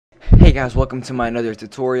Hey guys, welcome to my another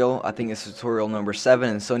tutorial. I think it's tutorial number 7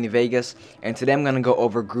 in Sony Vegas, and today I'm going to go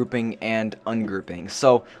over grouping and ungrouping.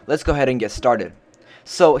 So let's go ahead and get started.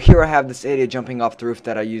 So here I have this idiot jumping off the roof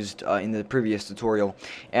that I used in the previous tutorial,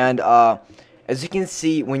 and as you can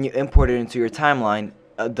see, when you import it into your timeline,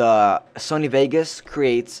 the Sony Vegas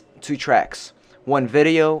creates 2 tracks, one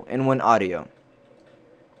video and one audio.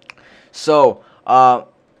 So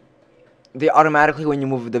they automatically, when you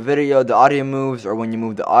move the video, the audio moves, or when you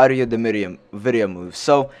move the audio, the video moves.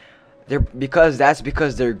 So because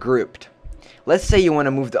they're grouped. Let's say you want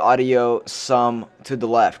to move the audio some to the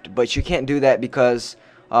left, but you can't do that because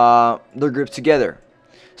they're grouped together.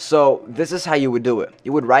 So this is how you would do it.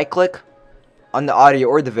 You would right click on the audio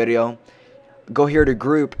or the video, go here to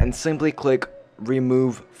group, and simply click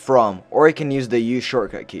remove from, or you can use the U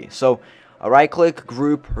shortcut key. So right click,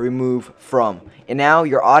 group, remove from, and now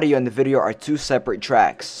your audio and the video are 2 separate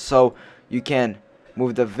tracks. So you can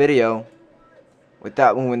move the video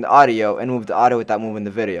without moving the audio, and move the audio without moving the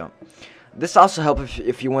video. This also helps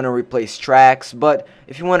if you want to replace tracks, but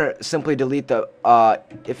if you want to simply delete the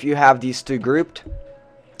if you have these 2 grouped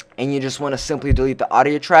and you just want to simply delete the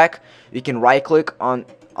audio track, you can right click on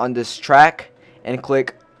this track and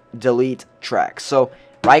click delete track. So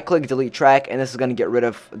right click, delete track, and this is going to get rid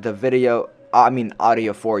of the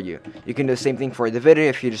audio for you. You can do the same thing for the video.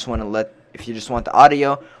 If you just want the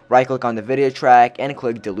audio, right click on the video track and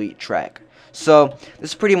click delete track. So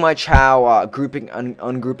this is pretty much how grouping and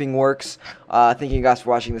ungrouping works. Thank you guys for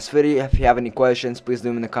watching this video. If you have any questions, please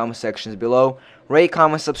leave them in the comment sections below. Rate,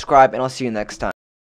 comment, subscribe, and I'll see you next time.